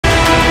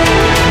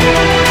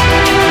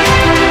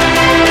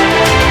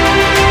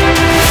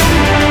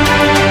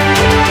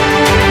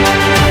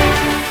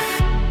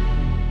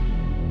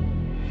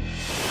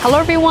Hello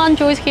everyone,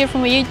 Joyce here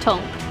from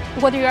Yutong.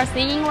 What you are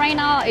seeing right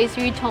now is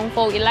Yutong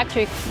full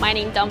electric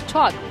mining dump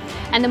truck.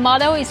 And the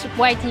model is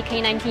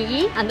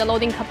YTK90E and the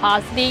loading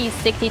capacity is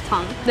 60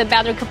 tons. The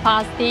battery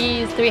capacity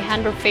is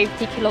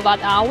 350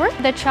 kilowatt-hour.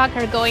 The truck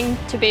are going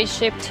to be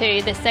shipped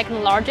to the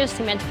second largest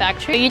cement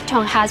factory.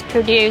 Yutong has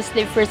produced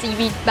the first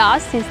EV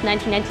bus since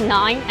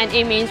 1999, and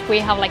it means we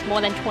have more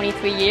than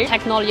 23 years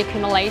technology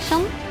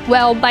accumulation.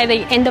 Well, by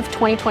the end of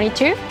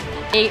 2022,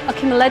 the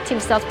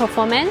accumulative sales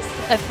performance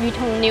of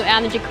Yutong new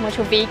energy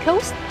commercial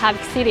vehicles have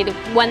exceeded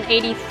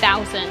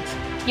 180,000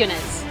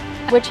 units,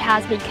 which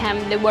has become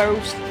the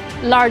world's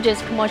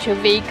largest commercial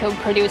vehicle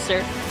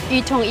producer.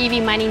 Yutong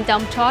EV mining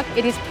dump truck,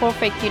 it is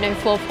perfect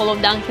for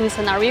follow downhill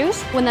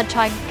scenarios. When a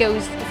truck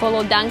goes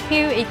follow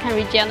downhill, it can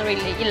regenerate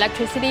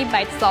electricity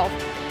by itself.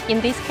 In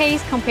this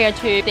case, compared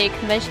to the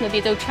conventional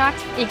diesel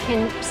trucks, it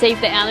can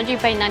save the energy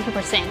by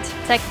 90%.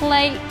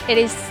 Secondly, it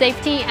is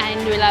safety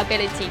and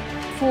reliability.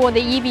 For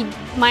the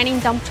EV mining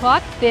dump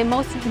truck, the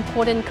most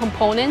important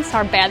components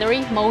are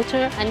battery,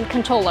 motor, and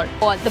controller.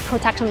 For the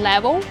protection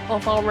level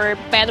of our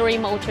battery,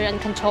 motor,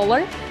 and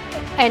controller,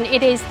 and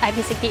it is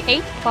IP68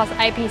 plus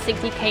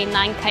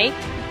IP60K9K,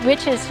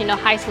 which is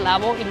highest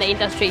level in the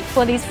industry.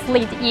 For this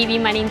fleet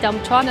EV mining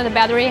dump truck, the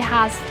battery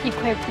has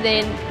equipped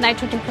the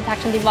nitrogen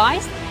protection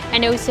device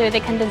and also the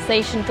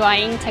condensation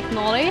drying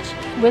technology,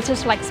 which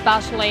is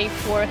especially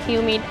for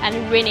humid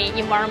and rainy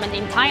environment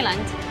in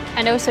Thailand.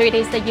 And also it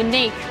is the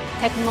unique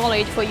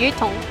technology for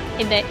Yutong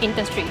in the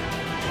industry.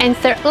 And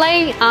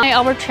thirdly,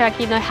 our truck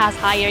has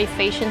higher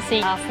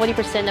efficiency,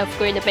 40% of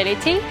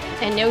gridability,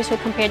 and also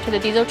compared to the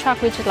diesel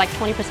truck, which is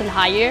 20%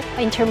 higher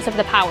in terms of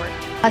the power.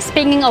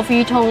 Speaking of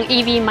Yutong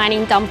EV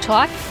mining dump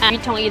truck,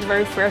 Yutong is the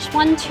very first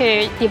one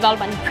to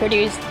develop and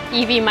produce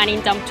EV mining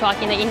dump truck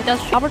in the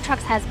industry. Our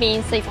trucks has been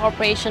in safe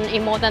operation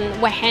in more than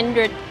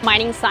 100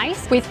 mining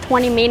sites. With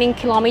 20 million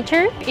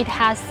kilometers, it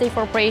has safe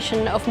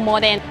operation of more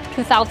than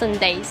 2,000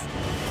 days.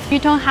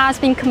 Yutong has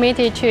been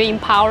committed to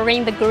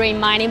empowering the green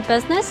mining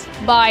business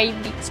by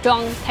the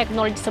strong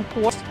technology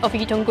support of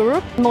Yutong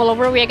Group.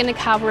 Moreover, we are going to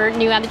cover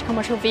new energy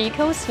commercial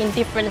vehicles in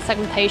different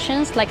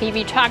segmentations like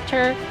EV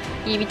tractor,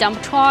 EV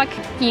dump truck,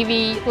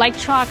 EV light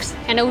trucks,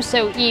 and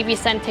also EV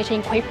sanitation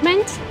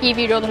equipment,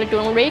 EV rotary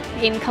drone rig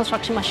in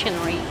construction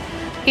machinery.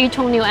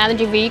 Yutong new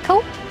energy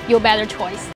vehicle, your better choice.